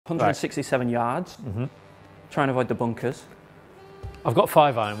167 yards. Try and avoid the bunkers. I've got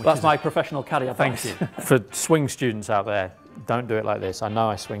 5-iron. That's my professional caddy advice. Thank you. For swing students out there, don't do it like this. I know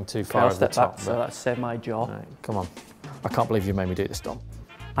I swing too far over the top. So that's saved my jaw. Right, come on. I can't believe you made me do this, Dom.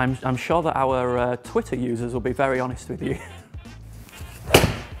 I'm sure that our Twitter users will be very honest with you.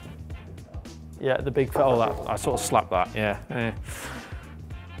 Yeah, the big, oh, that, I sort of slapped that, yeah.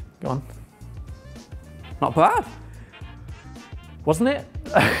 Go on. Not bad. Wasn't it?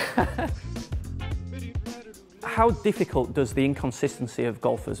 How difficult does the inconsistency of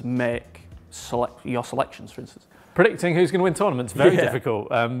golfers make your selections, for instance? Predicting who's going to win tournaments, very difficult.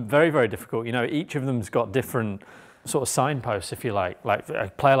 Very, very difficult. You know, each of them's got different sort of signposts, if you like. Like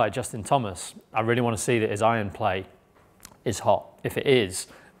a player like Justin Thomas, I really want to see that his iron play is hot. If it is,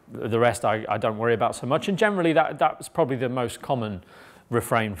 the rest I don't worry about so much. And generally that's probably the most common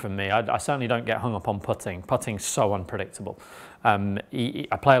refrain from me. I certainly don't get hung up on putting. Putting's so unpredictable.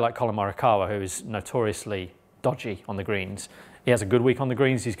 A player like Colin Morikawa, who is notoriously dodgy on the greens, he has a good week on the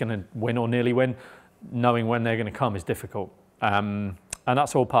greens, he's going to win or nearly win. Knowing when they're going to come is difficult. And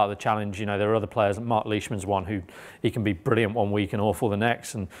that's all part of the challenge. You know, there are other players, Mark Leishman's one, who he can be brilliant one week and awful the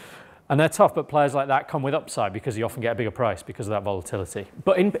next. And they're tough, but players like that come with upside because you often get a bigger price because of that volatility.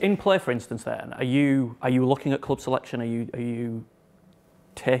 But in play, for instance, then, are you looking at club selection? Are you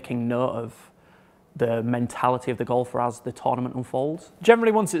taking note of the mentality of the golfer as the tournament unfolds?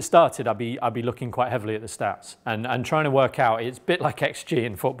 Generally, once it started, I'd be looking quite heavily at the stats and trying to work out. It's a bit like XG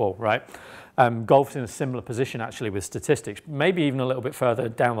in football, right? Golf's in a similar position actually with statistics, maybe even a little bit further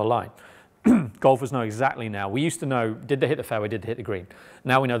down the line. Golfers know exactly now. We used to know, did they hit the fairway, did they hit the green?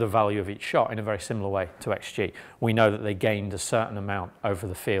 Now we know the value of each shot in a very similar way to XG. We know that they gained a certain amount over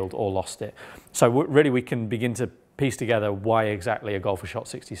the field or lost it. So really we can begin to piece together why exactly a golfer shot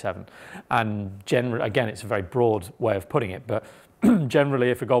 67. And generally, again, it's a very broad way of putting it, but generally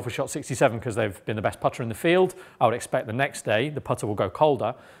if a golfer shot 67 because they've been the best putter in the field, I would expect the next day the putter will go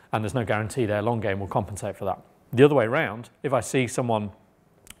colder and there's no guarantee their long game will compensate for that. The other way around, if I see someone,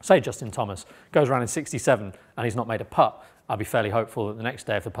 say Justin Thomas, goes around in 67 and he's not made a putt, I'll be fairly hopeful that the next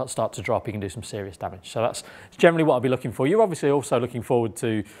day if the putts start to drop, he can do some serious damage. So that's generally what I'll be looking for. You're obviously also looking forward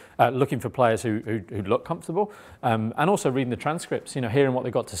to looking for players who look comfortable and also reading the transcripts, you know, hearing what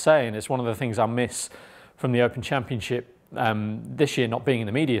they've got to say. And it's one of the things I miss from the Open Championship this year, not being in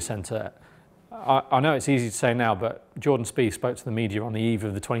the media centre. I know it's easy to say now, but Jordan Spieth spoke to the media on the eve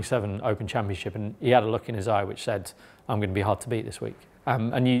of the 27 Open Championship and he had a look in his eye which said, I'm going to be hard to beat this week.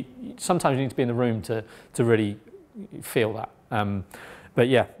 And sometimes you need to be in the room to really feel that. But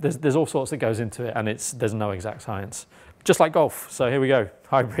yeah, there's all sorts that goes into it and there's no exact science. Just like golf. So here we go,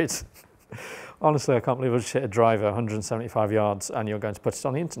 hybrids. Honestly, I can't believe I just hit a driver 175 yards and you're going to put it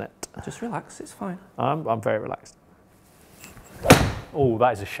on the internet. Just relax, it's fine. I'm very relaxed. Oh,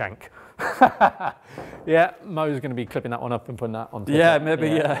 that is a shank. Yeah, Mo's going to be clipping that one up and putting that on Twitter. Yeah,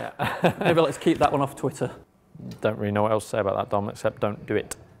 maybe, maybe let's keep that one off Twitter. Don't really know what else to say about that, Dom, except don't do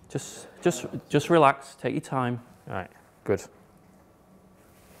it. Just relax, take your time. All right, good.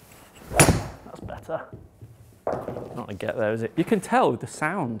 That's better. Not going to get there, is it? You can tell with the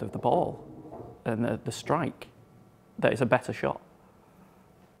sound of the ball and the strike that it's a better shot.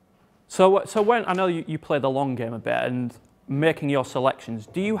 So when, I know you play the long game a bit and making your selections,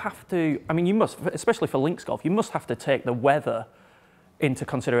 do you have to, I mean, you must, especially for links golf, you must have to take the weather into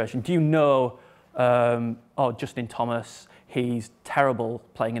consideration. Do you know, oh, Justin Thomas, he's terrible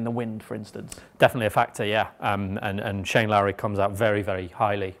playing in the wind, for instance? Definitely a factor, yeah. And Shane Lowry comes out very, very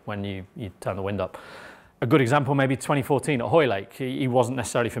highly when you turn the wind up. A good example, maybe 2014 at Hoylake. He wasn't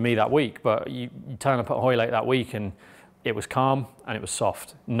necessarily for me that week, but you turn up at Hoylake that week and it was calm and it was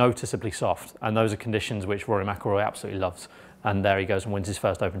soft, noticeably soft. And those are conditions which Rory McIlroy absolutely loves. And there he goes and wins his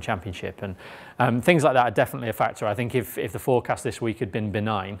first Open Championship. And things like that are definitely a factor. I think if the forecast this week had been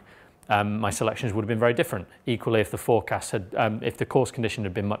benign, my selections would have been very different. Equally, if the forecast had, if the course condition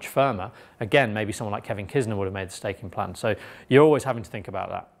had been much firmer, again, maybe someone like Kevin Kisner would have made the staking plan. So you're always having to think about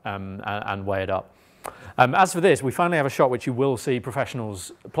that and weigh it up. As for this, we finally have a shot which you will see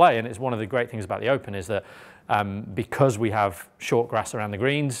professionals play, and it's one of the great things about the Open is that because we have short grass around the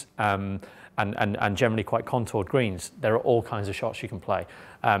greens and generally quite contoured greens, there are all kinds of shots you can play.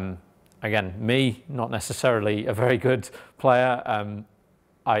 Again, me, not necessarily a very good player.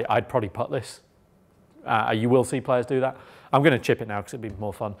 I'd probably putt this. You will see players do that. I'm going to chip it now because it'd be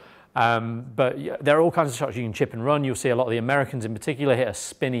more fun. But yeah, there are all kinds of shots you can chip and run. You'll see a lot of the Americans in particular hit a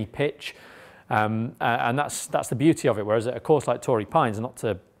spinny pitch. And that's the beauty of it. Whereas at a course like Torrey Pines, not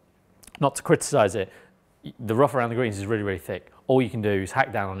to criticise it, the rough around the greens is really, really thick. all you can do is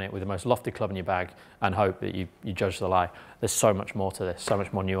hack down on it with the most lofted club in your bag and hope that you judge the lie. There's so much more to this, so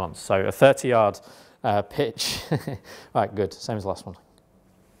much more nuance. So a 30-yard pitch. Right, good, same as the last one.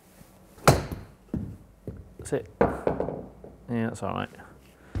 That's it. Yeah, that's all right.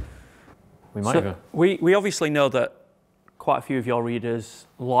 We obviously know that quite a few of your readers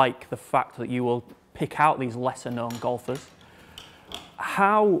like the fact that you will pick out these lesser-known golfers.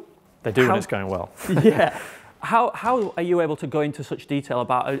 They do when it's going well. Yeah. How are you able to go into such detail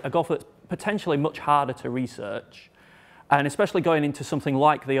about a golfer that's potentially much harder to research, and especially going into something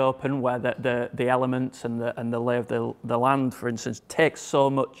like the Open, where the elements and the lay of the land, for instance, takes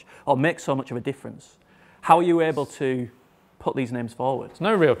so much or makes so much of a difference? How are you able to put these names forward? There's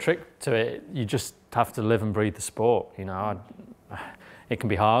no real trick to it. You just have to live and breathe the sport. You know, it can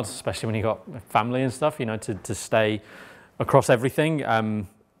be hard, especially when you've got family and stuff. You know, to stay across everything.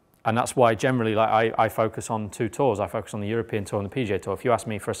 And that's why generally, like I focus on 2 tours. I focus on the European Tour and the PGA Tour. If you ask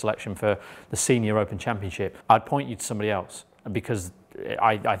me for a selection for the Senior Open Championship, I'd point you to somebody else, because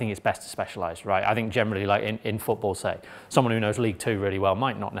I think it's best to specialise, right? I think generally, like in football, say, someone who knows League 2 really well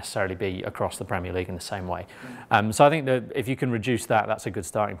might not necessarily be across the Premier League in the same way. So I think that if you can reduce that, that's a good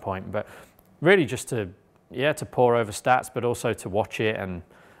starting point. But really just to pore over stats, but also to watch it and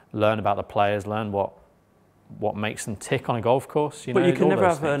learn about the players, learn what makes them tick on a golf course. But you can never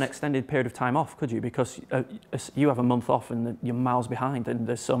have an extended period of time off, could you? Because you have a month off and you're miles behind, and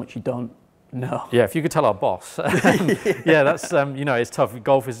there's so much you don't know. Yeah, if you could tell our boss. Yeah, that's, you know, it's tough.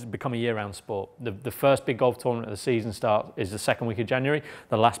 Golf has become a year-round sport. The first big golf tournament of the season is the second week of January.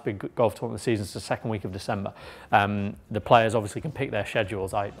 The last big golf tournament of the season is the second week of December. The players obviously can pick their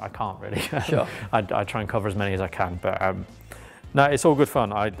schedules. I can't really. Sure. I try and cover as many as I can, but no, it's all good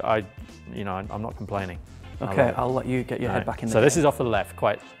fun. You know, I'm not complaining. Okay, I'll let you get your head back in the game. This is off the left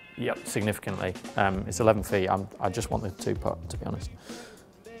quite significantly. It's 11 feet. I just want the 2-putt, to be honest.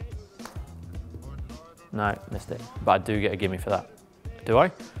 No, missed it. But I do get a gimme for that. Do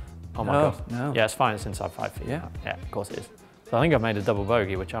I? Oh my God. No. Yeah, it's fine. It's inside 5 feet. Yeah. Yeah, of course it is. So I think I've made a double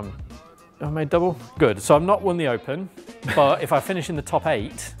bogey, which I made double? Good. So I've not won the Open, but if I finish in the top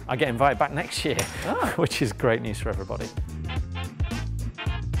 8, I get invited back next year, which is great news for everybody.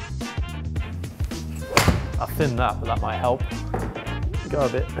 I've thinned that, but that might help. Go a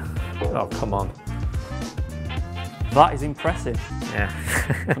bit. Oh, come on. That is impressive. Yeah.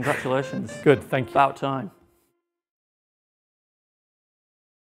 Congratulations. Good, thank you. About time.